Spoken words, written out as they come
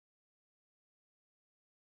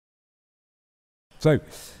So,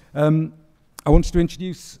 I wanted to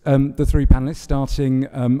introduce the three panellists, starting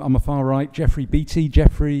on my far right, Geoffrey Beattie.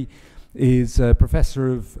 Geoffrey is a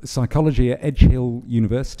professor of psychology at Edge Hill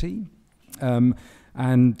University, and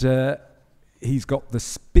he's got the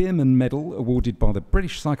Spearman Medal awarded by the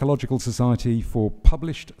British Psychological Society for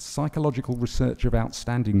published psychological research of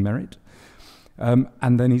outstanding merit.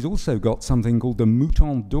 And then he's also got something called the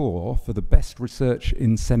Mouton d'Or for the best research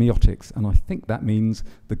in semiotics, and I think that means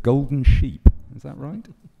the golden sheep. Is that right?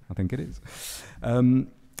 I think it is.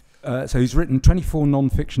 So he's written 24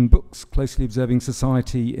 non-fiction books, closely observing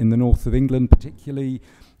society in the north of England particularly,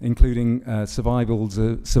 including survivors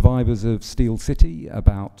of Steel City,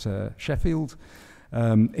 about Sheffield,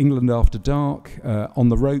 England After Dark, On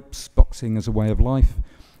the Ropes, Boxing as a Way of Life,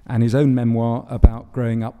 and his own memoir about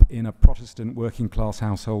growing up in a Protestant working-class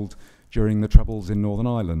household during the Troubles in Northern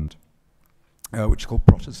Ireland, which is called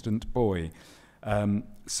Protestant Boy.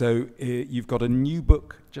 So you've got a new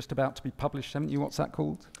book just about to be published, haven't you? What's that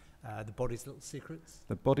called? The Body's Little Secrets.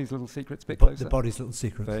 The Body's Little Secrets, bit closer. The Body's Little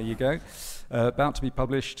Secrets. There you go. About to be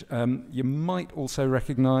published. You might also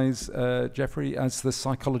recognise Geoffrey as the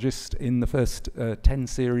psychologist in the first 10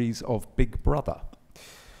 series of Big Brother.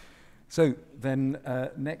 So then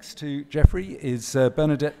next to Geoffrey is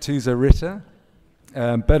Bernadett Tuza-Ritter.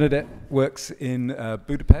 Bernadett works in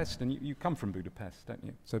Budapest, and you come from Budapest, don't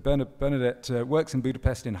you? So Bernadett works in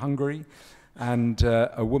Budapest in Hungary, and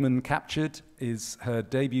A Woman Captured is her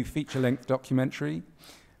debut feature-length documentary,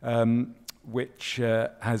 which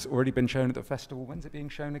has already been shown at the festival. When's it being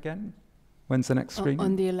shown again? When's the next screening?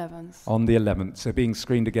 On the 11th. On the 11th, so being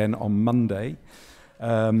screened again on Monday.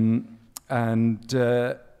 So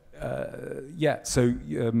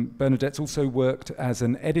Bernadett's also worked as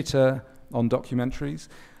an editor on documentaries,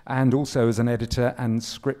 and also as an editor and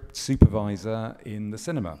script supervisor in the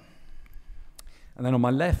cinema. And then on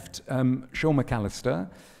my left, Sean Mcallister.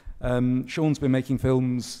 Sean's been making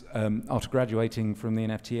films after graduating from the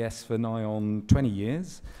NFTS for nigh on 20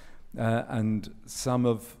 years, and some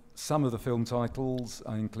of the film titles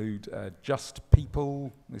include Just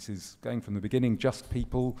People, this is going from the beginning, Just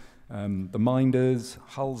People, The Minders,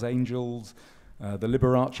 Hull's Angels, The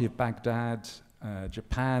Liberace of Baghdad,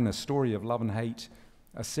 Japan, A Story of Love and Hate,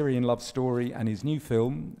 A Syrian Love Story, and his new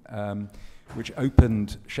film, which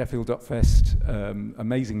opened Sheffield Dot Fest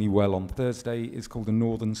amazingly well on Thursday, is called A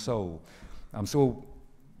Northern Soul. I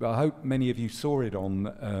hope many of you saw it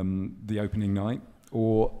on the opening night,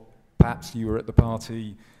 or perhaps you were at the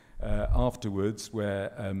party afterwards,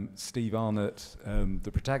 where Steve Arnott,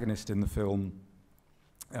 the protagonist in the film,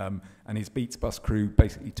 and his Beats Bus crew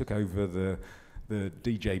basically took over the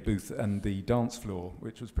DJ booth and the dance floor,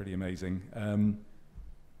 which was pretty amazing. I'm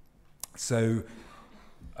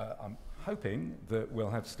hoping that we'll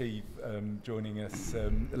have Steve joining us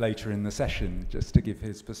later in the session, just to give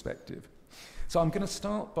his perspective. So I'm going to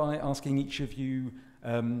start by asking each of you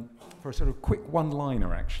for a sort of quick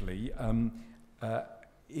one-liner, actually,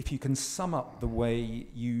 if you can sum up the way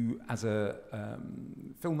you, as a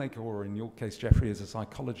filmmaker, or in your case, Geoffrey, as a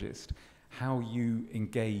psychologist, how you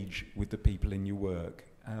engage with the people in your work.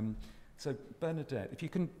 So Bernadett, if you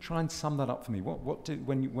can try and sum that up for me,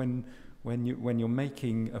 when you're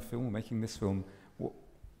making a film, making this film,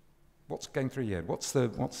 what's going through your head?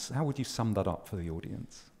 How would you sum that up for the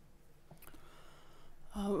audience?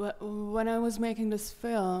 When I was making this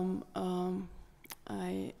film,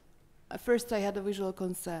 at first I had a visual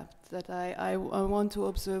concept that I want to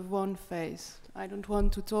observe one face. I don't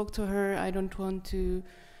want to talk to her. I don't want to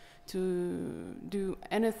do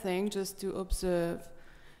anything, just to observe.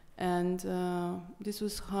 And this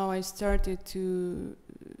was how I started to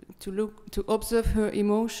observe her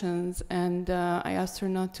emotions. And I asked her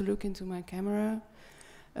not to look into my camera.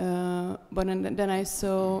 But then I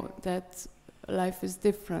saw that life is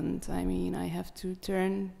different. I mean, I have to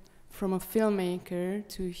turn from a filmmaker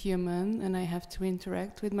to human, and I have to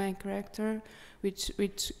interact with my character, which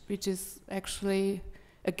is actually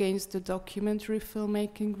against the documentary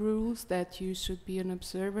filmmaking rules that you should be an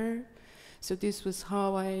observer. So this was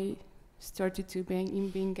how I started to be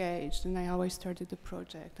engaged, and how I started the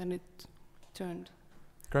project, and it turned.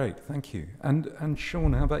 Great, thank you. And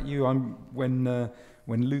Sean, how about you? When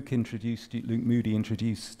Luke Moody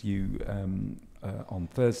introduced you on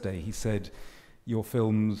Thursday, he said your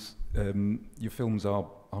films are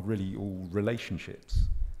really all relationships.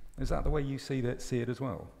 Is that the way you see it as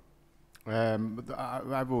well?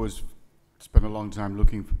 I've always spent a long time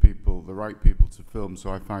looking for people, the right people to film,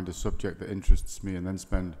 so I find a subject that interests me and then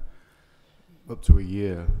spend up to a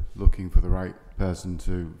year looking for the right person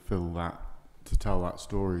to tell that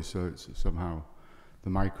story, so it's somehow the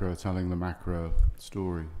micro telling the macro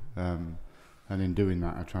story. And And in doing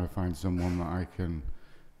that, I try to find someone that I can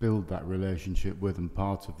build that relationship with, and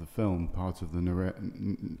part of the film, part of the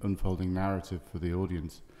unfolding narrative for the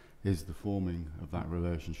audience is the forming of that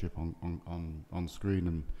relationship on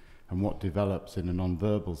screen, and what develops in a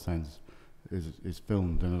non-verbal sense is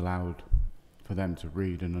filmed and allowed for them to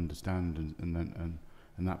read and understand, and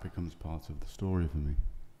that becomes part of the story for me.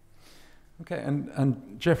 Okay,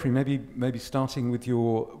 and Jeffrey, maybe starting with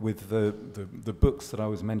the books that I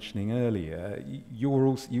was mentioning earlier, you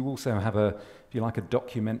also have if you like, a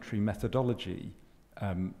documentary methodology,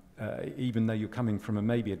 even though you're coming from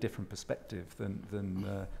maybe a different perspective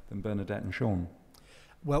than Bernadett and Sean.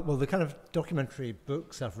 Well, the kind of documentary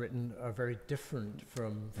books I've written are very different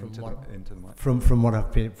from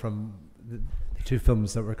the two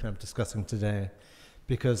films that we're kind of discussing today.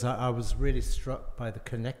 Because I was really struck by the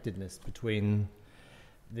connectedness between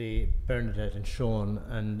the Bernadett and Sean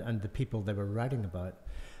and the people they were writing about.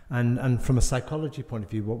 And from a psychology point of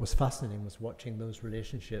view, what was fascinating was watching those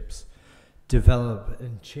relationships develop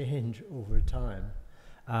and change over time.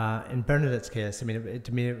 In Bernadett's case, I mean,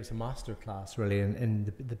 to me it was a master class really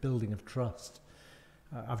in the building of trust.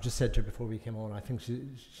 I've just said to her before we came on, I think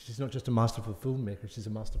she's not just a masterful filmmaker, she's a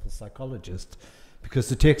masterful psychologist. Because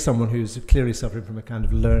to take someone who's clearly suffering from a kind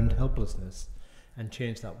of learned helplessness and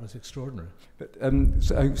change that was extraordinary. But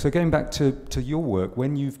so going back to your work,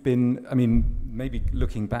 when you've been, I mean, maybe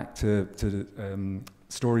looking back to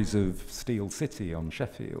stories of Steel City on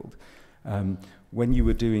Sheffield, when you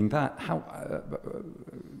were doing that, how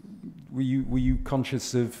were you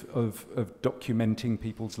conscious of documenting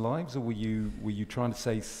people's lives, or were you trying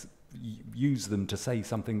to use them to say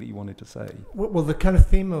something that you wanted to say? Well, the kind of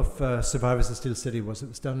theme of Survivors of Steel City was it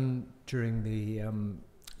was done during the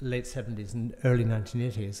late 70s and early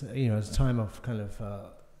 1980s, you know, at a time of kind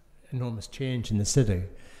of enormous change in the city.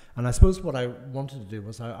 And I suppose what I wanted to do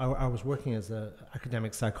was I was working as an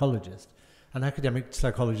academic psychologist. And academic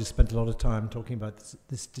psychologists spent a lot of time talking about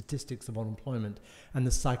the statistics of unemployment and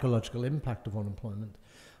the psychological impact of unemployment.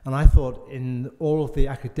 And I thought in all of the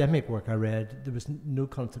academic work I read, there was no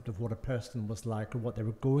concept of what a person was like or what they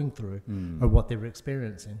were going through or what they were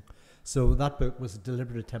experiencing. So that book was a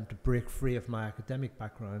deliberate attempt to break free of my academic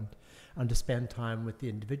background and to spend time with the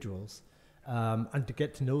individuals and to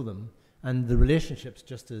get to know them. And the relationships,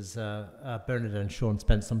 just as Bernadett and Sean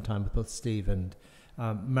spent some time with both Steve and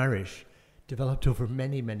Marish, developed over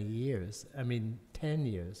many, many years. I mean, 10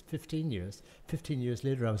 years, 15 years. 15 years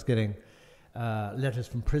later, I was getting letters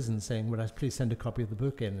from prison saying, would I please send a copy of the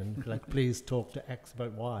book in, and like, please talk to X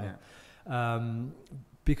about Y. Yeah.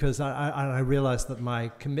 Because I realized that my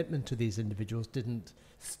commitment to these individuals didn't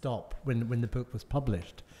stop when the book was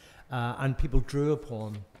published. And people drew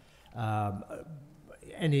upon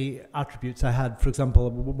any attributes I had. For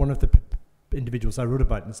example, one of the individuals I wrote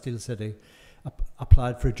about in Steel City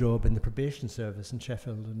applied for a job in the probation service in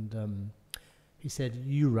Sheffield, and he said,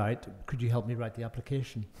 could you help me write the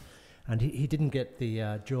application? And he didn't get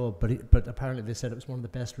the job, but apparently they said it was one of the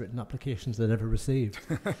best written applications they'd ever received.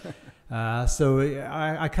 So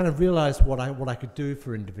I kind of realized what I could do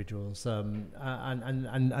for individuals,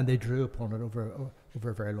 and they drew upon it over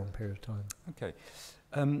a very long period of time. Okay,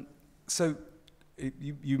 so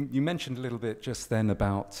you mentioned a little bit just then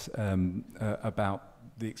about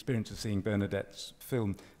the experience of seeing Bernadett's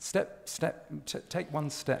film. Take one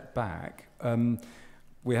step back.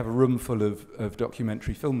 We have a room full of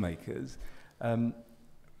documentary filmmakers.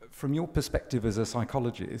 From your perspective as a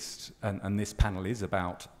psychologist, and this panel is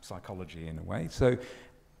about psychology in a way, so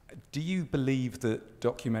do you believe that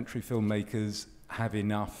documentary filmmakers have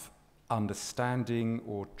enough understanding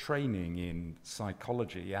or training in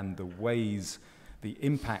psychology and the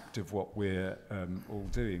impact of what we're all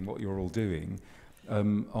doing, what you're all doing,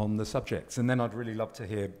 on the subjects? And then I'd really love to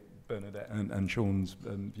hear Bernadett and Sean's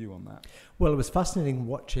view on that. Well, it was fascinating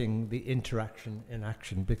watching the interaction in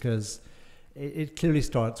action, because it clearly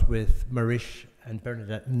starts with Marish and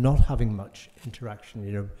Bernadett not having much interaction.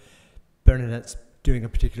 You know, Bernadett's doing a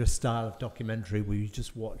particular style of documentary where you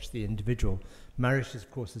just watch the individual. Marish, of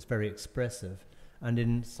course, is very expressive and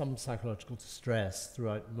in some psychological distress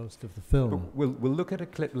throughout most of the film. But we'll look at a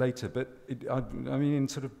clip later, but I mean, in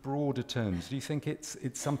sort of broader terms, do you think it's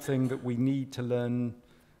something that we need to learn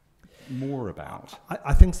more about?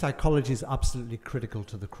 I think psychology is absolutely critical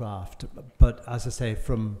to the craft, but as I say,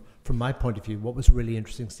 from my point of view, what was really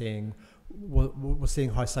interesting was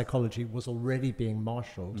seeing how psychology was already being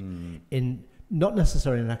marshalled in not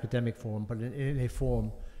necessarily an academic form, but in a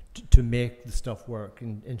form to make the stuff work.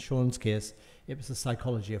 In Sean's case, it was the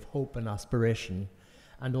psychology of hope and aspiration,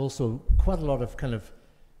 and also quite a lot of kind of,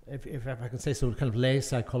 if I can say so, kind of lay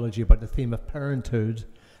psychology about the theme of parenthood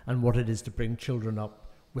and what it is to bring children up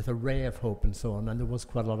with a ray of hope and so on. And there was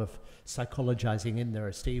quite a lot of psychologizing in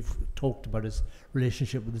there. Steve talked about his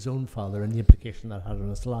relationship with his own father and the implication that had on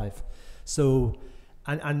his life. So,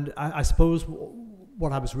 and I suppose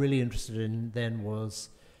what I was really interested in then was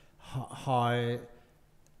how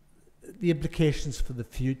the implications for the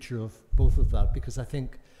future of both of that, because I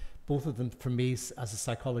think both of them, for me as a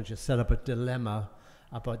psychologist, set up a dilemma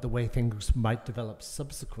about the way things might develop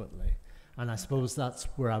subsequently. And I suppose that's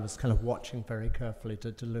where I was kind of watching very carefully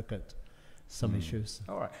to look at some issues.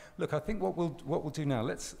 All right. Look, I think what we'll do now,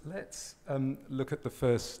 let's look at the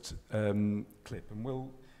first clip, and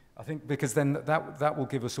I think because then that will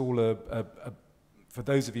give us all for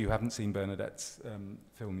those of you who haven't seen Bernadett's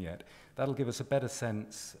film yet, that'll give us a better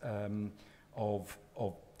sense of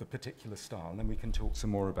the particular style, and then we can talk some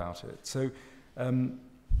more about it. So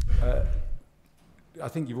I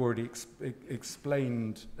think you've already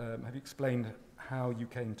explained, have you explained how you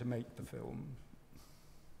came to make the film?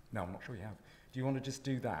 No, I'm not sure you have. Do you want to just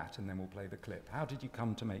do that, and then we'll play the clip? How did you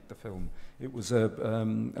come to make the film? It was a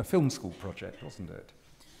film school project, wasn't it?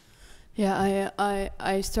 Yeah,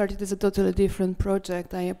 I started as a totally different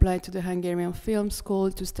project. I applied to the Hungarian Film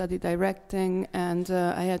School to study directing, and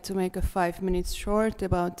I had to make a 5-minute short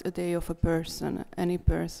about a day of a person, any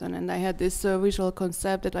person. And I had this visual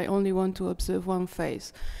concept that I only want to observe one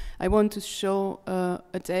face. I want to show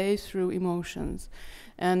a day through emotions.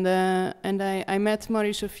 And I met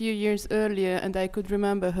Marish a few years earlier, and I could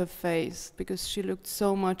remember her face because she looked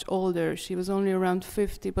so much older. She was only around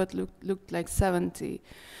 50, but looked like 70.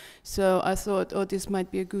 So I thought, oh, this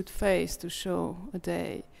might be a good face to show a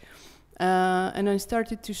day. And I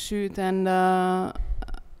started to shoot, and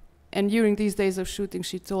during these days of shooting,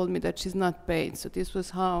 she told me that she's not paid. So this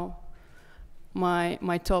was how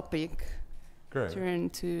my topic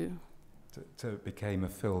turned to became a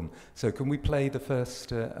film. So can we play the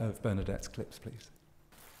first of Bernadett's clips, please?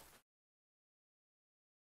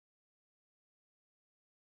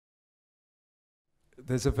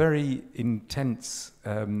 There's a very intense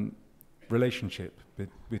relationship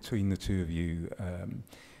between the two of you.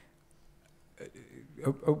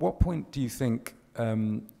 At what point do you think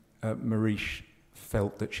Marish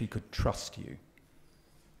felt that she could trust you?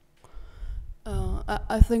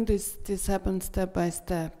 I think this happened step by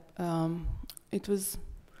step. It was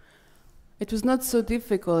not so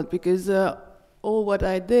difficult because all what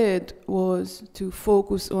I did was to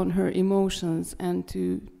focus on her emotions and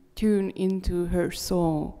to tune into her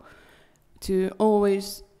soul,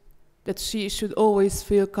 that she should always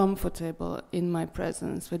feel comfortable in my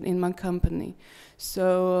presence, in my company.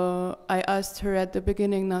 So I asked her at the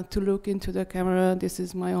beginning not to look into the camera. This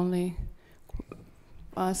is my only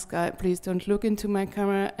ask. Please don't look into my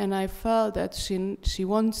camera. And I felt that she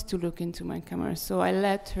wants to look into my camera, so I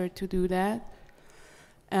let her to do that.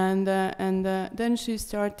 And then she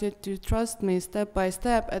started to trust me step by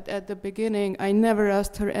step. At the beginning, I never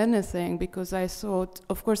asked her anything because I thought,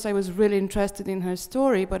 of course, I was really interested in her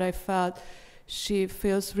story, but I felt she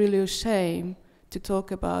feels really ashamed to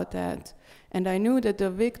talk about that. And I knew that the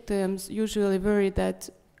victims usually worry that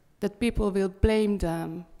people will blame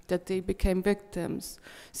them, that they became victims.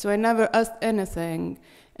 So I never asked anything.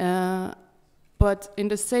 But in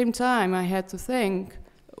the same time, I had to think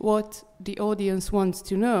what the audience wants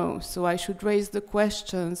to know. So I should raise the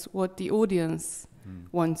questions what the audience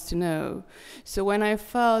wants to know. So when I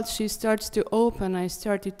felt she starts to open, I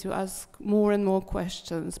started to ask more and more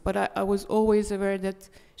questions. But I was always aware that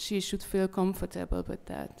she should feel comfortable with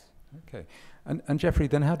that. Okay. And Jeffrey,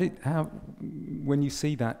 then when you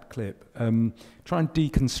see that clip, try and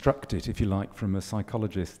deconstruct it, if you like, from a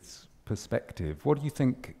psychologist's perspective. What do you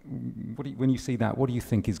think, when you see that, what do you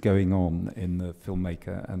think is going on in the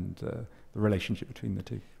filmmaker and the relationship between the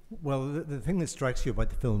two? Well, the thing that strikes you about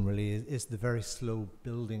the film really is the very slow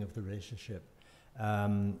building of the relationship.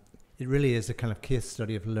 It really is a kind of case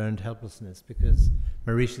study of learned helplessness because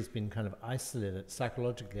Marish has been kind of isolated,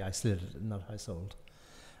 psychologically isolated in that household,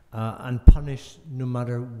 and punished no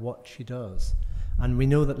matter what she does. And we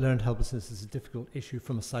know that learned helplessness is a difficult issue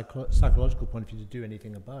from a psychological point of view to do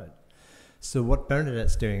anything about. So what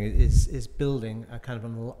Bernadette's doing is building a kind of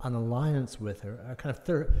an alliance with her, a kind of,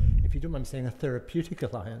 if you don't mind me saying, a therapeutic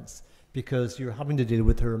alliance, because you're having to deal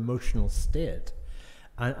with her emotional state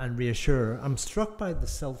and reassure her. I'm struck by the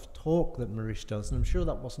self-talk that Marish does, and I'm sure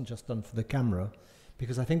that wasn't just done for the camera,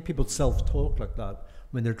 because I think people self-talk like that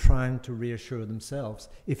when they're trying to reassure themselves.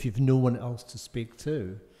 If you've no one else to speak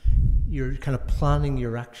to, you're kind of planning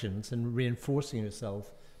your actions and reinforcing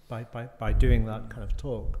yourself by doing that kind of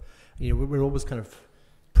talk. You know, we're always kind of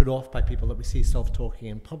put off by people that we see self-talking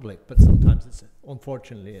in public, but sometimes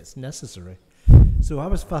unfortunately it's necessary. So I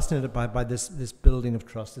was fascinated by this building of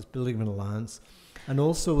trust, this building of an alliance, and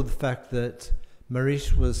also the fact that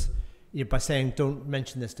Marish was, by saying don't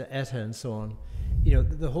mention this to Etta and so on,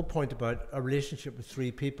 the whole point about a relationship with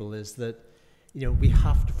three people is that we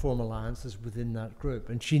have to form alliances within that group,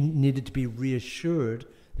 and she needed to be reassured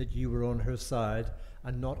that you were on her side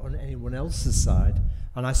and not on anyone else's side.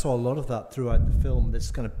 And I saw a lot of that throughout the film,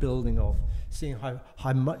 this kind of building of seeing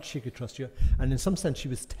how much she could trust you, and in some sense she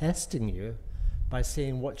was testing you by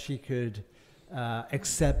seeing what she could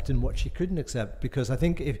accept and what she couldn't accept. Because I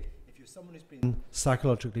think if you're someone who's been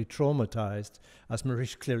psychologically traumatized, as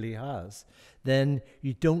Marish clearly has, then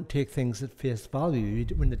you don't take things at face value.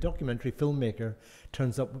 When the documentary filmmaker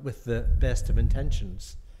turns up with the best of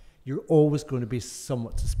intentions, you're always going to be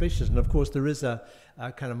somewhat suspicious. And of course there is a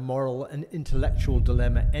kind of moral and intellectual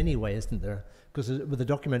dilemma anyway, isn't there? Because with a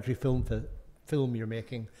documentary film you're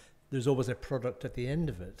making, there's always a product at the end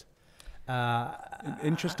of it.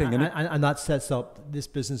 Interesting. And that sets up this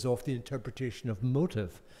business of the interpretation of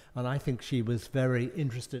motive. And I think she was very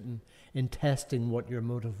interested in testing what your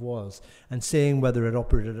motive was and saying whether it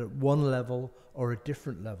operated at one level or a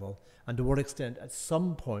different level, and to what extent at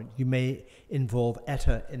some point you may involve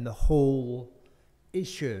Etta in the whole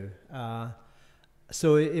issue.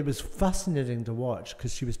 So it was fascinating to watch,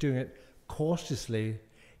 because she was doing it cautiously,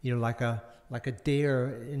 like a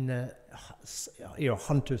deer in a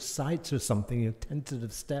hunter's sights or something,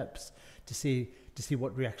 tentative steps to see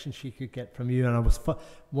what reaction she could get from you. And I was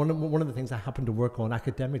one of the things I happen to work on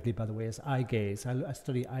academically, by the way, is eye gaze. I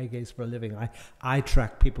study eye gaze for a living. I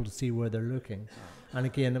track people to see where they're looking. And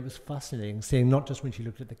again, it was fascinating, seeing not just when she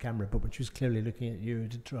looked at the camera, but when she was clearly looking at you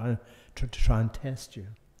to try and test you.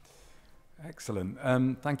 Excellent.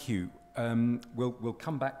 Thank you. We'll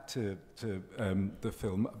come back to the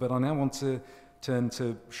film, but I now want to turn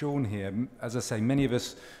to Sean here. As I say, many of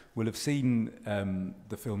us will have seen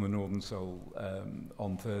the film A Northern Soul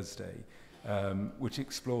on Thursday, which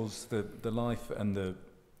explores the life and the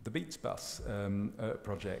Beats Bus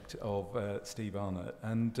project of Steve Arnott,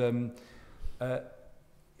 and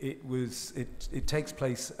it takes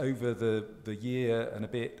place over the year and a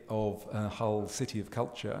bit of Hull City of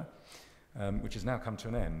Culture, which has now come to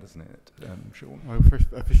an end, hasn't it, Sean? Well,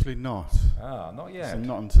 officially not. Not yet. So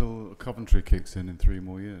not until Coventry kicks in 3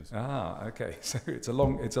 more years. Okay. So it's a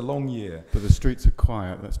long year. But the streets are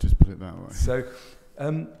quiet. Let's just put it that way. So,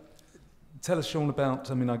 tell us, Sean, about.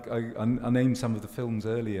 I mean, I named some of the films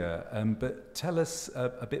earlier, but tell us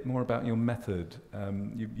a bit more about your method.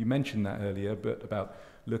 You mentioned that earlier, but about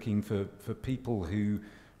looking for people who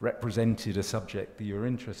represented a subject that you're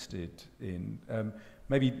interested in.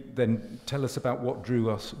 Maybe then tell us about what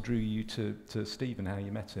drew you to Steve and how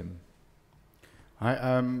you met him.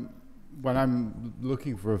 When I'm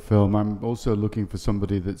looking for a film, I'm also looking for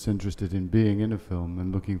somebody that's interested in being in a film,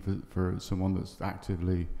 and looking for someone that's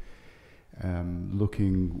actively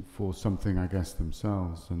looking for something, I guess,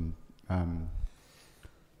 themselves. And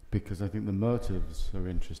because I think the motives are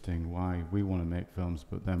interesting, why we want to make films,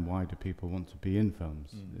 but then why do people want to be in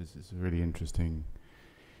films? It's really interesting.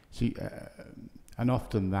 See, and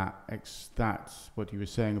often that's what you were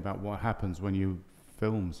saying about what happens when you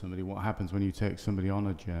film somebody, what happens when you take somebody on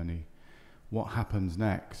a journey. What happens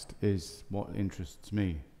next is what interests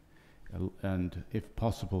me. And if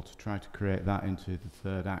possible, to try to create that into the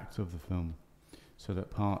third act of the film, so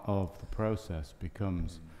that part of the process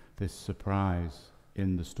becomes this surprise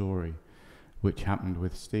in the story, which happened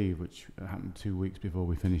with Steve, which happened 2 weeks before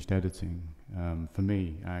we finished editing. For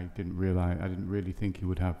me, I didn't really think he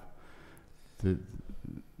would have the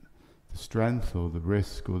strength or the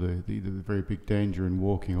risk or the very big danger in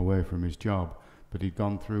walking away from his job, but he'd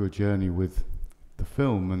gone through a journey with the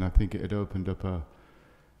film, and I think it had opened up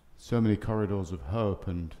so many corridors of hope,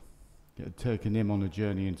 and it had taken him on a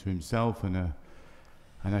journey into himself, and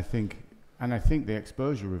I think the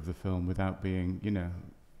exposure of the film, without being,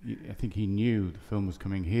 I think he knew the film was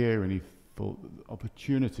coming here, and he thought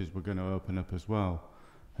opportunities were going to open up as well,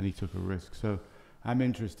 and he took a risk. So I'm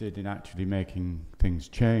interested in actually making things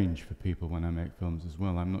change for people when I make films as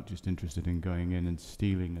well. I'm not just interested in going in and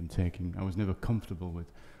stealing and taking. I was never comfortable with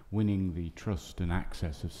winning the trust and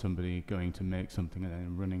access of somebody going to make something and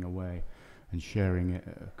then running away and sharing it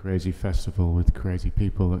at a crazy festival with crazy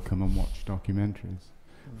people that come and watch documentaries.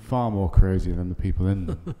 Far more crazy than the people in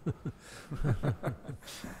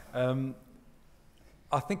them.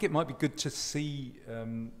 I think it might be good to see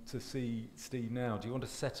Steve now. Do you want to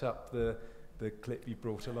set up the clip you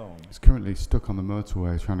brought along? He's currently stuck on the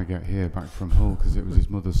motorway trying to get here back from Hull, because it was his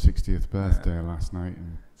mother's 60th birthday last night.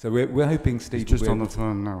 And so we're hoping Steve. He's just on the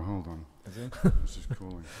phone now. Hold on. Is he? He's just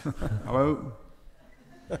calling. Hello.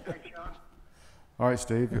 All right,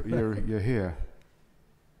 Steve, you're here. Yeah, we're here.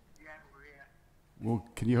 Well,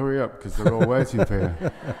 can you hurry up, because they're all waiting for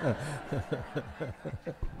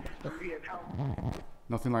you.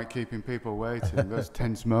 Nothing like keeping people waiting. Those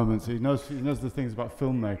tense moments. He knows the things about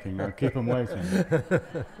filmmaking. Now keep them waiting.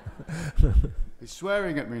 He's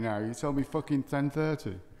swearing at me now. You told me fucking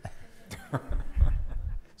 10:30.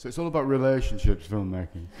 So it's all about relationships,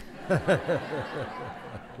 filmmaking.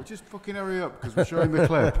 Well, just fucking hurry up, because we're showing the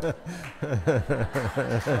clip.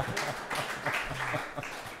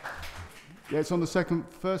 Yeah, it's on the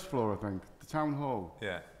first floor, I think. The town hall.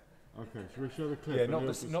 Yeah. Okay, shall we show the clip? Yeah,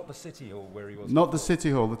 not the city hall where he was. Not the city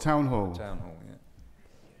hall, the town hall. The town hall, yeah.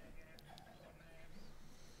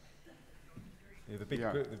 Yeah, the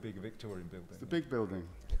big Victorian building. It's the big building.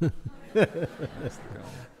 That's the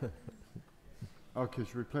guy. Okay,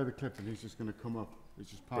 should we play the clip, and he's just going to come up. He's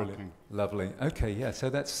just parking. Brilliant. Lovely. Okay, yeah. So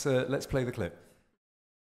let's play the clip.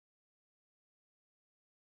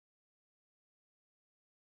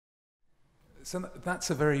 So that's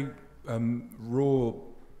a very raw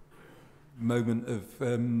moment of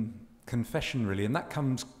confession, really, and that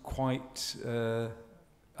comes quite. I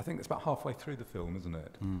think it's about halfway through the film, isn't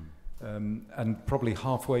it? And probably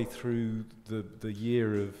halfway through the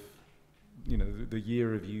year of, the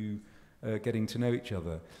year of you getting to know each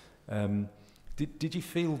other. Did you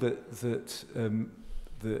feel that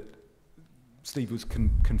Steve was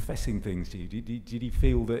confessing things to you? Did he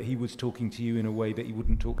feel that he was talking to you in a way that he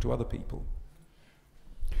wouldn't talk to other people?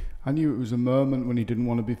 I knew it was a moment when he didn't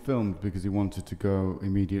want to be filmed because he wanted to go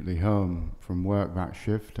immediately home from work that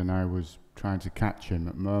shift, and I was trying to catch him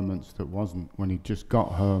at moments that wasn't, when he just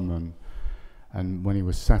got home and when he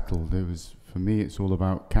was settled. It was, for me, it's all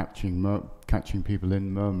about catching people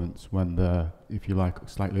in moments when they're, if you like,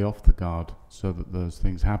 slightly off the guard, so that those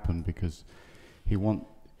things happen, because he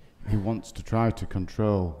wants to try to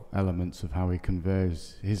control elements of how he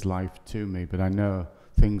conveys his life to me, but I know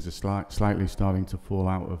things are slightly starting to fall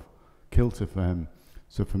out of kilter for him.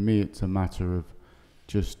 So for me, it's a matter of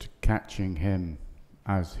just catching him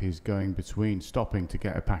as he's going between, stopping to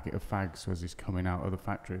get a packet of fags as he's coming out of the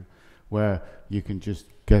factory, where you can just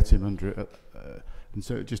get him under and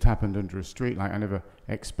so it just happened under a street light. I never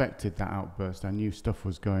expected that outburst. I knew stuff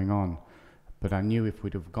was going on, but I knew if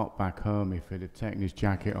we'd have got back home, if he'd have taken his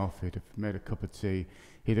jacket off, he'd have made a cup of tea,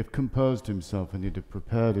 he'd have composed himself and he'd have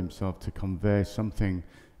prepared himself to convey something,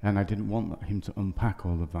 and I didn't want him to unpack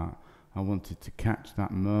all of that. I wanted to catch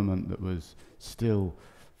that moment that was still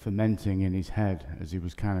fermenting in his head as he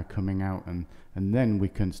was kind of coming out, and then we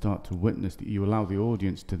can start to witness that. You allow the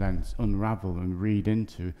audience to then unravel and read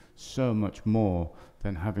into so much more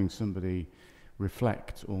than having somebody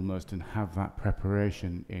reflect almost and have that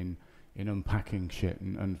preparation in unpacking shit,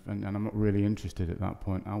 and I'm not really interested at that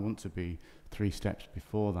point. I want to be 3 steps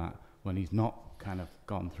before that, when he's not kind of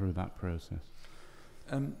gone through that process.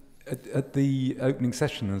 At the opening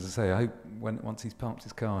session, as I say, I hope once he's parked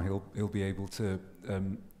his car, he'll be able to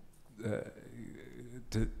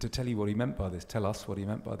tell you what he meant by this, tell us what he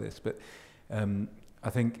meant by this. But I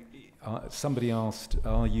think somebody asked,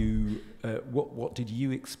 what did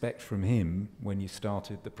you expect from him when you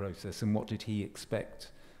started the process, and what did he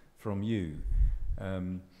expect from you?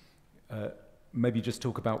 Maybe just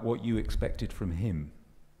talk about what you expected from him.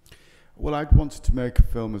 Well, I'd wanted to make a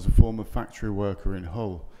film as a former factory worker in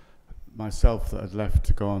Hull. Myself, that had left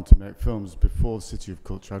to go on to make films before City of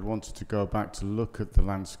Culture, I'd wanted to go back to look at the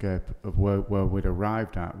landscape of where we'd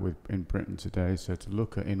arrived at in Britain today, so to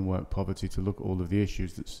look at in-work poverty, to look at all of the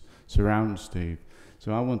issues that surround Steve.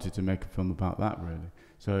 So I wanted to make a film about that, really.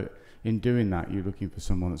 So in doing that, you're looking for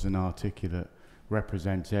someone that's an articulate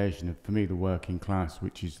representation of, for me, the working class,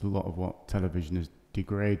 which is a lot of what television has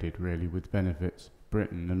degraded, really, with Benefits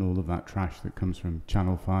Britain and all of that trash that comes from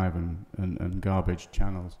Channel 5 and garbage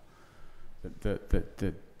channels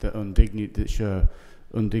that show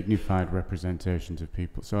undignified representations of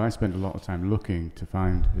people. So I spent a lot of time looking to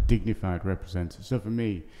find a dignified representative. So for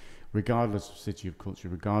me, regardless of City of Culture,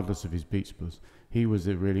 regardless of his Beats Bus, he was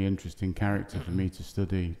a really interesting character for me to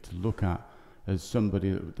study, to look at, as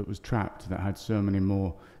somebody that was trapped, that had so many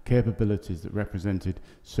more capabilities, that represented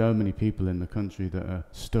so many people in the country that are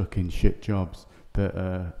stuck in shit jobs, that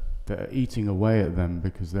are eating away at them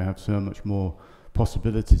because they have so much more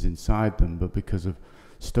possibilities inside them, but because of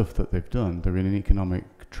stuff that they've done, they're in an economic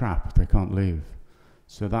trap, they can't leave.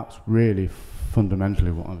 So that's really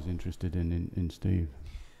fundamentally what I was interested in Steve.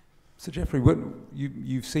 So Geoffrey,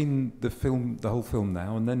 you've seen the film, the whole film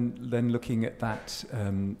now, and then looking at that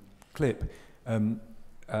clip,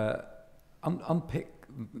 unpick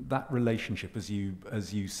that relationship as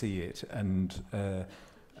you see it, and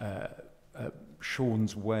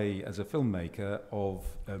Sean's way as a filmmaker of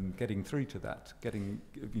getting through to that,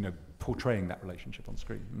 portraying that relationship on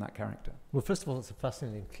screen and that character. Well, first of all, it's a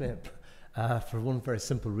fascinating clip for one very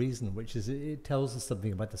simple reason, which is it tells us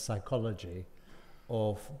something about the psychology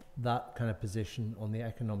of that kind of position on the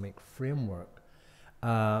economic framework.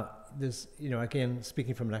 There's, again,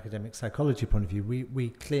 speaking from an academic psychology point of view, we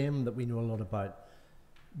claim that we know a lot about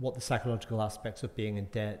what the psychological aspects of being in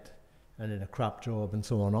debt and in a crap job and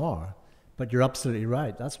so on are. But you're absolutely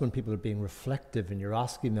right. That's when people are being reflective and you're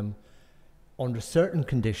asking them under certain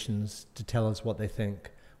conditions to tell us what they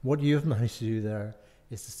think. What you've managed to do there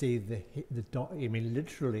is to see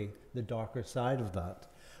literally the darker side of that,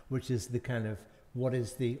 which is the kind of what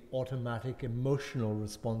is the automatic emotional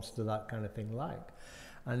response to that kind of thing like.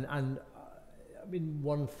 And I mean,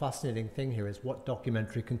 one fascinating thing here is what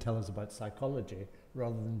documentary can tell us about psychology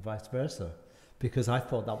rather than vice versa, because I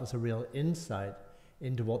thought that was a real insight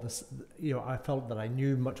into what this, I felt that I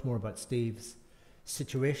knew much more about Steve's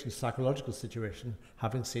situation, psychological situation,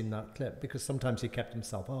 having seen that clip, because sometimes he kept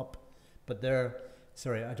himself up, but I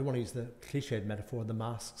don't want to use the cliched metaphor, the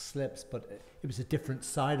mask slips, but it was a different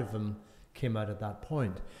side of him came out at that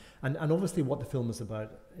point. And obviously what the film is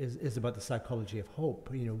about is about the psychology of hope.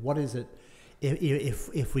 What is it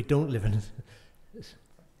if we don't live in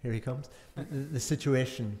here he comes, the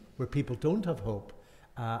situation where people don't have hope,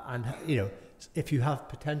 and if you have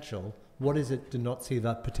potential, what is it to not see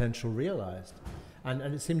that potential realized? And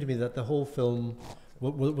it seemed to me that the whole film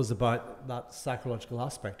was about that psychological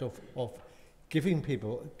aspect of giving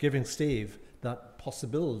Steve that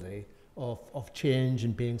possibility of change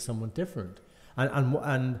and being someone different.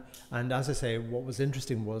 And as I say, what was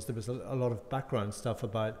interesting was there was a lot of background stuff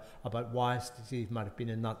about why Steve might have been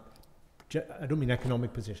in that, I don't mean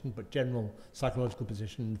economic position, but general psychological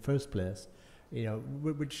position in the first place,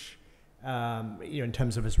 which in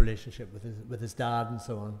terms of his relationship with his dad and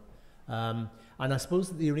so on. And I suppose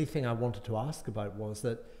that the only thing I wanted to ask about was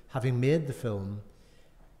that having made the film,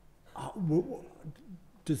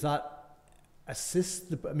 does that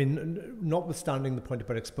assist notwithstanding the point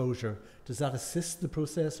about exposure, does that assist the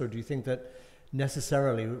process, or do you think that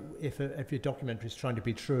necessarily, if your documentary is trying to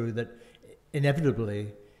be true, that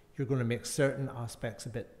inevitably you're going to make certain aspects a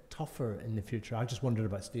bit tougher in the future? I just wondered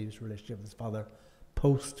about Steve's relationship with his father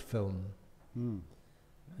post-film. I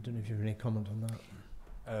don't know if you have any comment on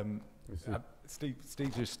that. Steve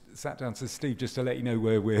just sat down. So Steve, just to let you know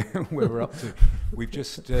where we're up to, we've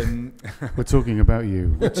just we're talking about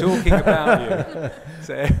you. We're talking about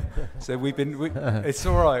you. So we've been. It's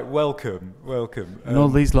all right. Welcome. And all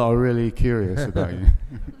these lot are really curious about you.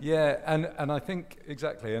 Yeah, and I think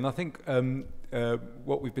exactly, and I think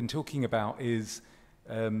what we've been talking about is,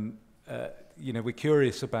 we're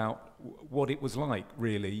curious about what it was like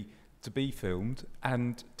really to be filmed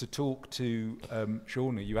and to talk to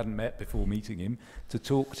Sean, who you hadn't met before meeting him, to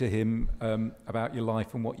talk to him about your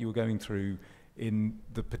life and what you were going through in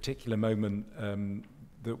the particular moment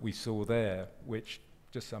that we saw there, which,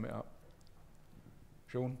 just sum it up.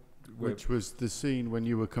 Sean? Which was the scene when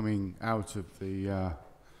you were coming out of the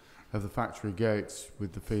factory gates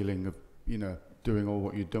with the feeling of, doing all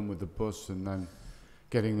what you'd done with the bus and then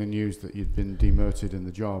getting the news that you'd been demoted in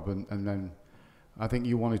the job, and then I think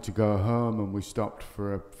you wanted to go home, and we stopped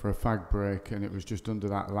for a fag break, and it was just under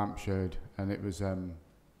that lampshade, and it was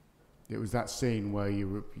that scene where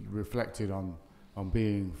you reflected on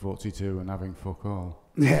being 42 and having fuck all.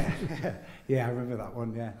 Yeah, I remember that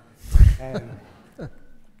one. Yeah,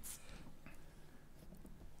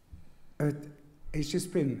 it's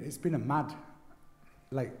been a mad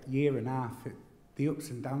year and a half. The ups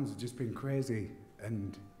and downs have just been crazy,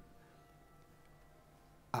 and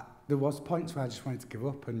there was points where I just wanted to give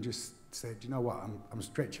up and just said, you know what, I'm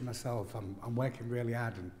stretching myself, I'm working really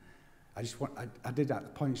hard, and I did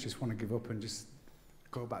at points just want to give up and just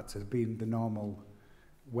go back to being the normal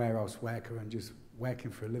warehouse worker and just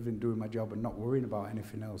working for a living, doing my job and not worrying about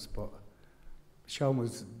anything else. But Sean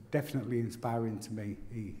was definitely inspiring to me.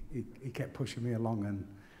 He kept pushing me along, and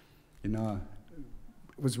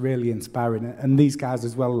it was really inspiring. And these guys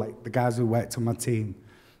as well, like the guys who worked on my team,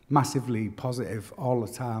 massively positive all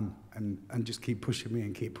the time, and just keep pushing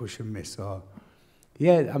me. So,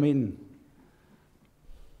 yeah, I mean,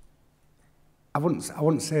 I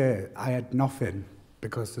wouldn't say I had nothing,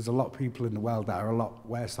 because there's a lot of people in the world that are a lot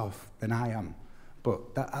worse off than I am. But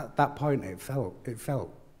at that point, I felt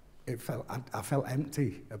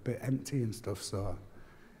empty, a bit empty and stuff. So,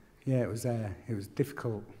 yeah, it was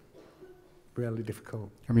difficult, really difficult.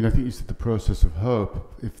 I mean, I think you said the process of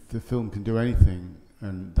hope. If the film can do anything,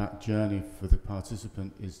 and that journey for the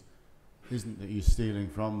participant isn't that you're stealing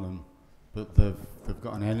from them but they've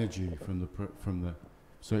got an energy from the.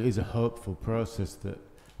 So it is a hopeful process that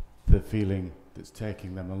the feeling that's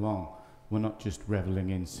taking them along. We're not just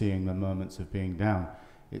reveling in seeing the moments of being down.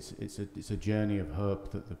 It's a journey of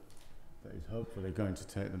hope that is hopefully going to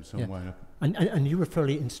take them somewhere. Yeah. And you were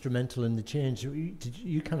fairly instrumental in the change.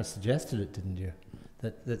 You kind of suggested it, didn't you?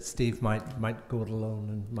 That Steve might go it alone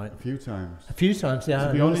and might. A few times, yeah.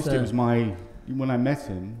 To be honest, it was when I met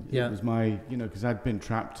him, it was because I'd been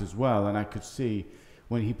trapped as well, and I could see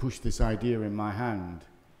when he pushed this idea in my hand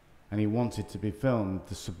and he wanted to be filmed,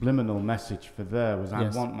 the subliminal message for there was, I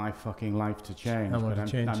want my fucking life to change, but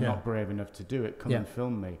I'm not brave enough to do it. Come and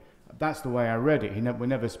film me. That's the way I read it. We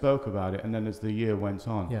never spoke about it, and then as the year went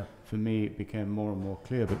on, for me it became more and more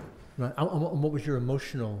clear. But right. And what was your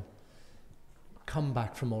emotional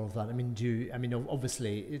comeback from all of that? I mean,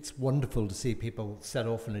 obviously it's wonderful to see people set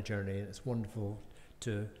off on a journey, and it's wonderful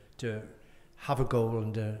to have a goal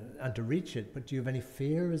and to reach it. But do you have any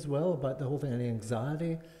fear as well about the whole thing? Any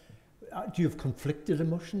anxiety? Do you have conflicted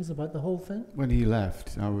emotions about the whole thing? When he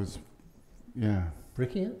left, I was,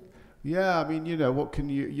 breaking it. Yeah, I mean, what can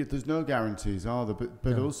you there's no guarantees, are there?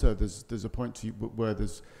 But also there's a point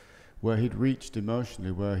where he'd reached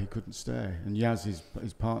emotionally where he couldn't stay. And Yaz,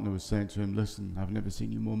 his partner, was saying to him, listen, I've never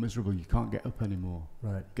seen you more miserable. You can't get up anymore.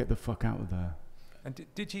 Right. Get the fuck out of there. And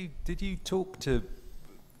did you talk to...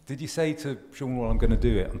 Did you say to Sean, well, I'm going to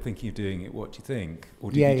do it, I'm thinking of doing it, what do you think?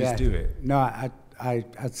 Or did you just do it? No, I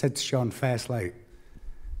said to Sean first, like,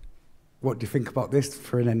 what do you think about this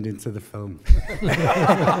for an ending to the film?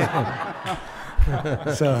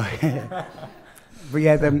 So, but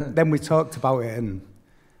yeah, then we talked about it, and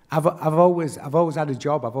I've always had a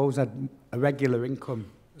job. I've always had a regular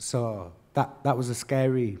income, so that was a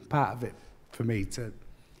scary part of it for me, to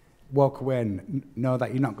walk away and know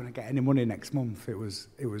that you're not going to get any money next month. It was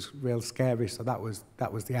real scary. So that was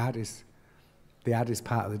the hardest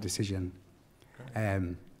part of the decision.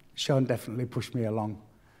 Okay. Sean definitely pushed me along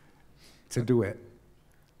to do it.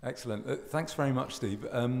 Excellent. Thanks very much, Steve.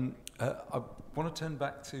 I want to turn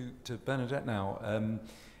back to Bernadett now,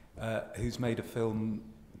 who's made a film,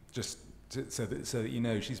 just so that you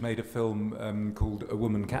know, she's made a film called A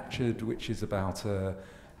Woman Captured, which is about,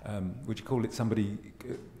 would you call it somebody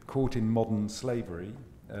caught in modern slavery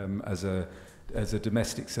as a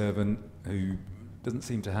domestic servant who doesn't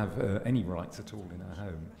seem to have any rights at all in her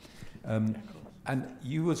home. And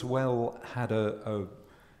you as well had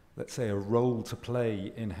let's say, a role to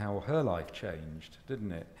play in how her life changed,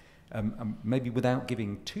 didn't it? Maybe without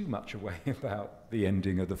giving too much away about the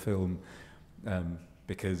ending of the film,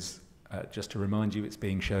 because just to remind you, it's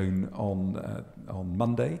being shown on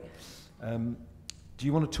Monday. Do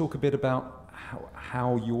you want to talk a bit about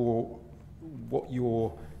what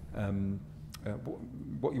your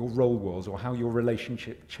role was, or how your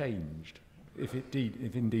relationship changed, if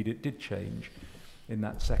indeed it did change, in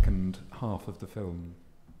that second half of the film?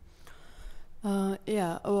 How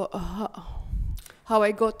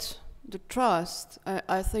I got the trust,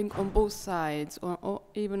 I think on both sides, or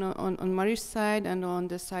even on Marie's side and on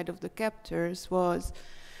the side of the captors, was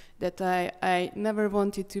that I never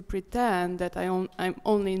wanted to pretend that I'm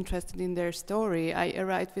only interested in their story. I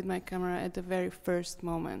arrived with my camera at the very first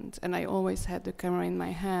moment, and I always had the camera in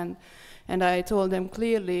my hand. And I told them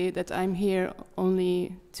clearly that I'm here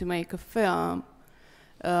only to make a film,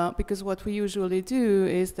 because what we usually do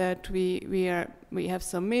is that we have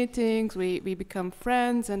some meetings, we become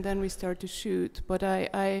friends, and then we start to shoot. But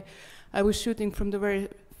I was shooting from the very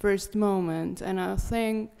first moment, and I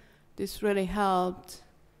think this really helped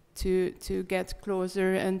to get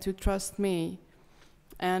closer and to trust me.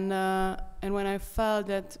 And when I felt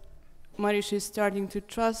that Marish is starting to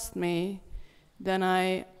trust me, then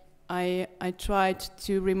I tried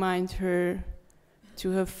to remind her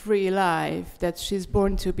to her free life, that she's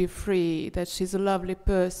born to be free, that she's a lovely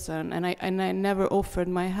person, and I never offered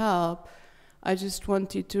my help. I just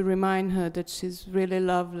wanted to remind her that she's really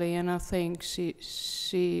lovely, and I think she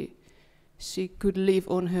could live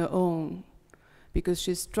on her own because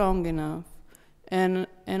she's strong enough. And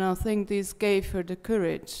I think this gave her the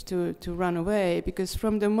courage to run away, because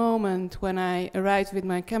from the moment when I arrived with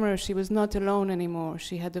my camera, she was not alone anymore.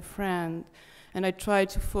 She had a friend, and I tried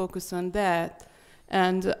to focus on that.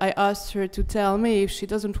 And I asked her to tell me if she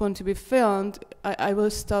doesn't want to be filmed, I will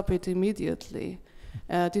stop it immediately.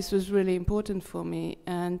 This was really important for me,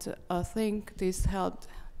 and I think this helped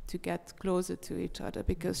to get closer to each other,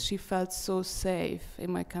 because she felt so safe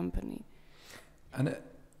in my company. And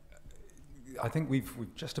I think we've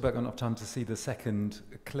just about got enough time to see the second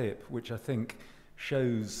clip, which I think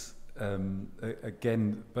shows,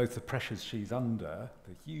 again, both the pressures she's under,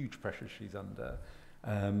 the huge pressures she's under,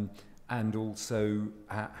 and also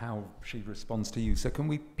how she responds to you. So can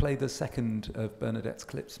we play the second of Bernadett's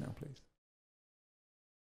clips now, please?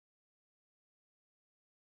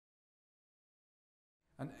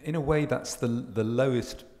 And in a way, that's the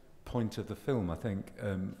lowest point of the film, I think,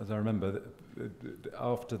 as I remember.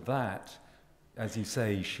 After that, as you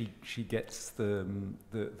say, she gets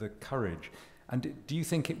the courage. And do you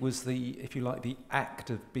think it was the, if you like, the act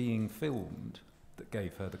of being filmed that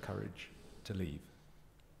gave her the courage to leave?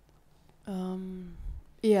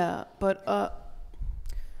 Yeah, but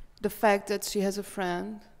the fact that she has a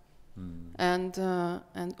friend, and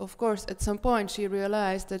of course, at some point, she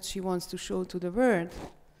realized that she wants to show to the world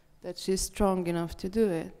that she's strong enough to do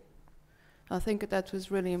it. I think that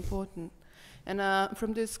was really important. And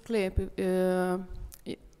from this clip,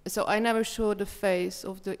 so I never show the face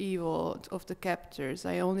of the evil, of the captors.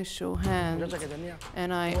 I only show hands,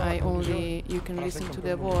 and I only, you can listen to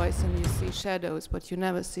their voice and you see shadows, but you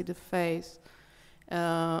never see the face,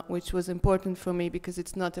 which was important for me because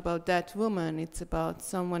it's not about that woman, it's about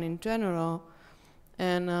someone in general.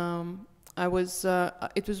 And it was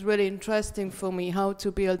really interesting for me how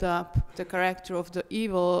to build up the character of the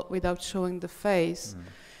evil without showing the face.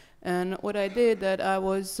 And what I did, that I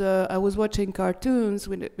was watching cartoons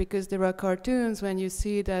because there are cartoons when you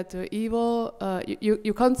see that the evil,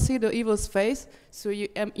 you can't see the evil's face, so you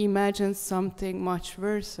imagine something much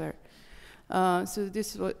worse. So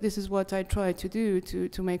this is what I try to do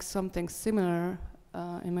to make something similar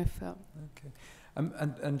in my film. Okay.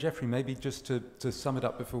 And Jeffrey, maybe just to sum it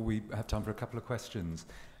up before we have time for a couple of questions.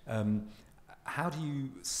 How do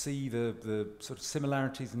you see the sort of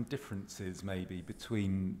similarities and differences maybe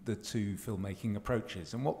between the two filmmaking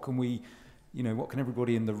approaches, and what can we, what can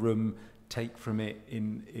everybody in the room take from it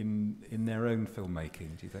in their own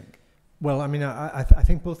filmmaking, do you think? Well, I mean, I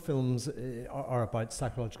think both films are about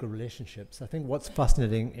psychological relationships. I think what's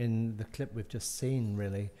fascinating in the clip we've just seen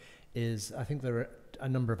really is I think there are a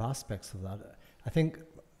number of aspects of that. I think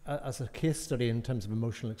as a case study in terms of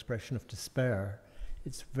emotional expression of despair,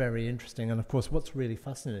 it's very interesting. And of course, what's really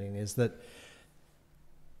fascinating is that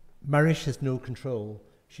Marish has no control.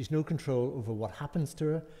 She's no control over what happens to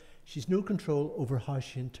her. She's no control over how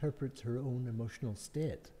she interprets her own emotional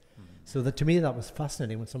state. So that, to me, that was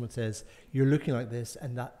fascinating when someone says, you're looking like this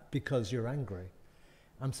and that because you're angry.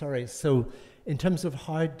 I'm sorry. So in terms of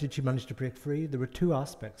how did she manage to break free, there were two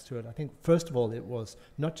aspects to it. I think, first of all, it was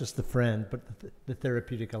not just the friend, but the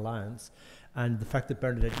therapeutic alliance. And the fact that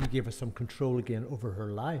Bernadett, you gave her some control again over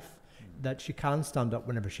her life, that she can stand up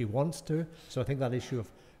whenever she wants to. So I think that issue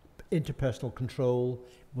of interpersonal control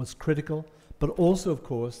was critical. But also, of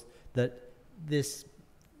course, that this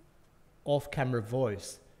off-camera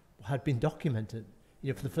voice had been documented.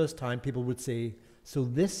 For the first time, people would say, so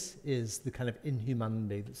this is the kind of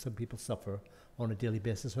inhumanity that some people suffer on a daily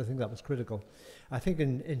basis. So I think that was critical. I think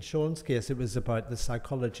in Sean's case, it was about the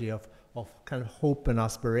psychology of kind of hope and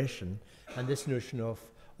aspiration, and this notion of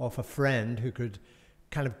a friend who could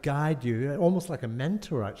kind of guide you, almost like a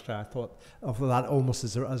mentor, actually. I thought of that almost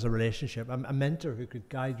as a relationship, a mentor who could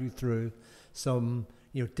guide you through some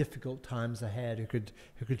difficult times ahead, who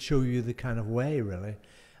could show you the kind of way, really.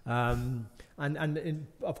 And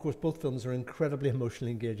of course, both films are incredibly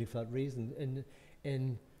emotionally engaging for that reason.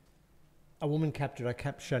 In A Woman Captured, I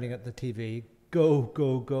kept shouting at the TV, "Go,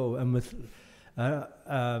 go, go!" And with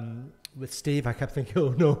Steve, I kept thinking, "Oh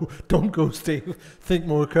no, don't go, Steve! Think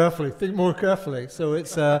more carefully. Think more carefully." So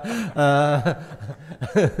it's, but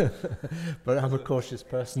I'm a cautious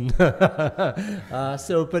person. But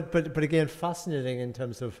again, fascinating in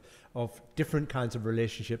terms of different kinds of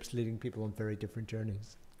relationships leading people on very different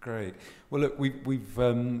journeys. Great. Well, look, we've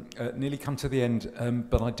nearly come to the end,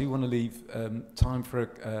 but I do want to leave time for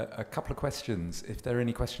a couple of questions. If there are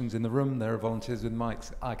any questions in the room, there are volunteers with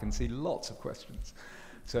mics. I can see lots of questions.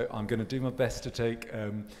 So I'm going to do my best to take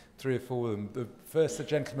 3 or 4 of them. First, the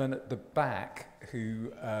gentleman at the back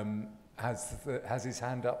who has his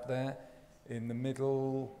hand up there in the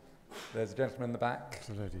middle. There's a gentleman in the back.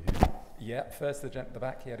 There's a lady here. Yeah, first the gent at the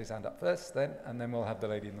back. He had his hand up first, and then we'll have the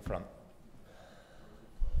lady in the front.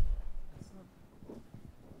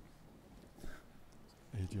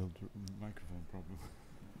 Microphone problem.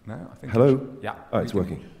 No, I think. Hello? Yeah. Oh, it's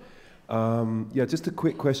working. Yeah, just a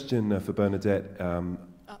quick question for Bernadett.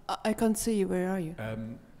 I can't see you. Where are you?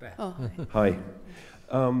 There. Oh, Hi.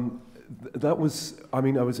 That was, I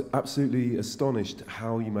was absolutely astonished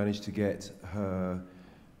how you managed to get her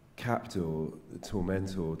captor, the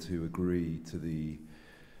tormentor, to agree to be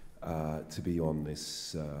on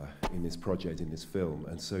this in this project, in this film.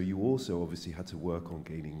 And so you also obviously had to work on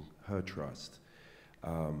gaining her trust.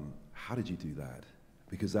 How did you do that?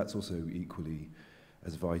 Because that's also equally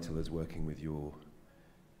as vital as working with your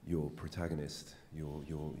protagonist,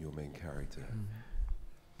 your main character.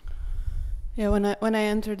 Yeah, when I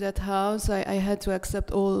entered that house, I had to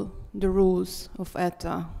accept all the rules of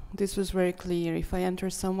ETA. This was very clear. If I enter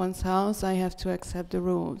someone's house, I have to accept the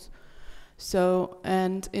rules. So,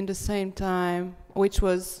 and in the same time, which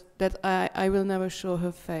was that I will never show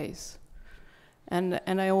her face. And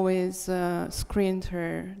I always screened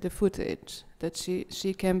her the footage, that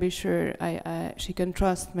she can be sure she can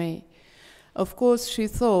trust me. Of course, she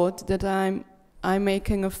thought that I'm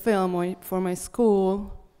making a film for my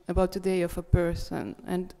school about the day of a person,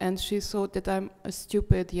 and she thought that I'm a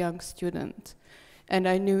stupid young student, and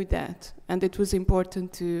I knew that, and it was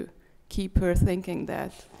important to keep her thinking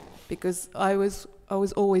that, because I was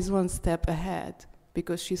always one step ahead,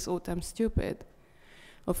 because she thought I'm stupid.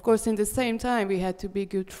 Of course, in the same time, we had to be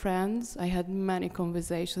good friends. I had many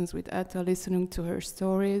conversations with Etta, listening to her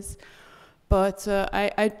stories. But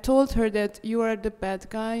I told her that you are the bad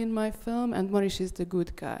guy in my film and Maurice is the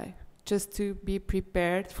good guy, just to be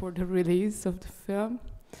prepared for the release of the film.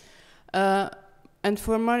 And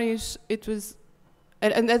for Maurice, it was,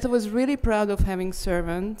 and Etta was really proud of having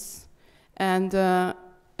servants. And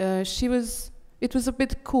it was a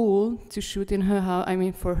bit cool to shoot in her house, I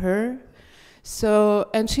mean, for her. So,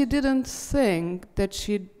 and she didn't think that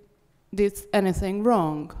she did anything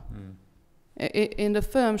wrong. In the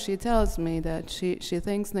film, she tells me that she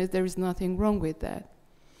thinks that there is nothing wrong with that.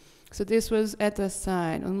 So this was Etta's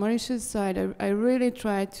side. On Maurice's side, I really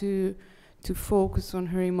tried to focus on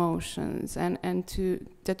her emotions and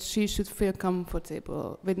that she should feel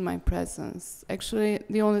comfortable with my presence. Actually,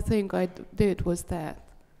 the only thing I did was that.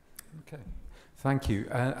 Okay. Thank you.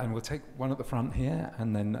 And we'll take one at the front here,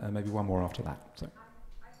 and then maybe one more after that. So.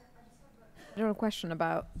 I just have a question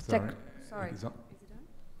about Sorry. It is on.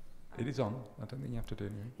 It is on. I don't think you have to do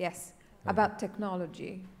anything. Yes. About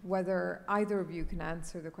technology, whether either of you can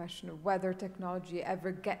answer the question of whether technology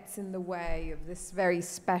ever gets in the way of this very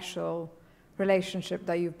special relationship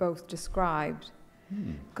that you've both described.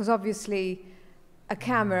 Because obviously a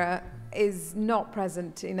camera is not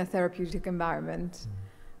present in a therapeutic environment.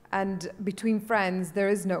 And between friends, there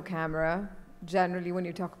is no camera, generally, when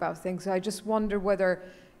you talk about things. So I just wonder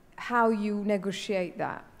how you negotiate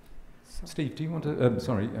that. So. Steve, do you want to,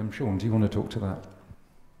 Sean, do you want to talk to that?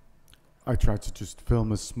 I try to just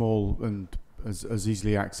film as small and as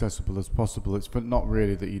easily accessible as possible. It's but not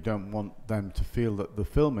really that you don't want them to feel that they're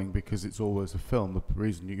filming, because it's always a film. The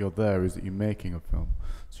reason you're there is that you're making a film.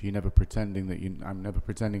 So you're never pretending that I'm never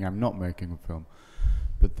pretending I'm not making a film.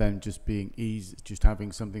 But then just being easy, just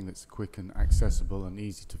having something that's quick and accessible and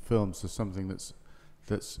easy to film. So something that's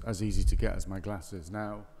as easy to get as my glasses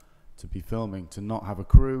now, to be filming, to not have a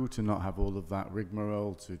crew, to not have all of that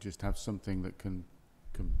rigmarole, to just have something that can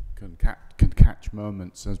catch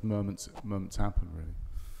moments as moments happen, really.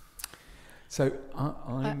 So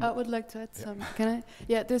I would like to add some. Can I?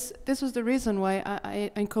 Yeah, this was the reason why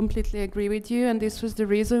I completely agree with you, and this was the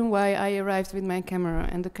reason why I arrived with my camera,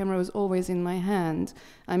 and the camera was always in my hand.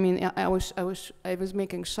 I mean, I was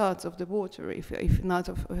making shots of the water, if not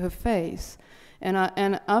of her face, and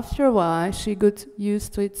after a while she got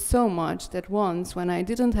used to it so much that once, when I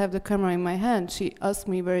didn't have the camera in my hand, she asked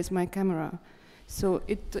me, "Where is my camera?" So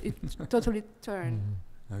it totally turned.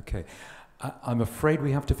 Okay. I'm afraid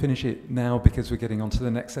we have to finish it now because we're getting on to the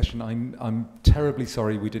next session. I'm terribly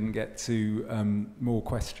sorry we didn't get to more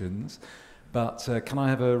questions, but can I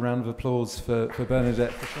have a round of applause for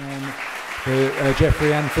Bernadett, for Krishan, for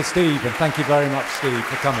Geoffrey and for Steve, and thank you very much, Steve,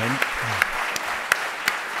 for coming.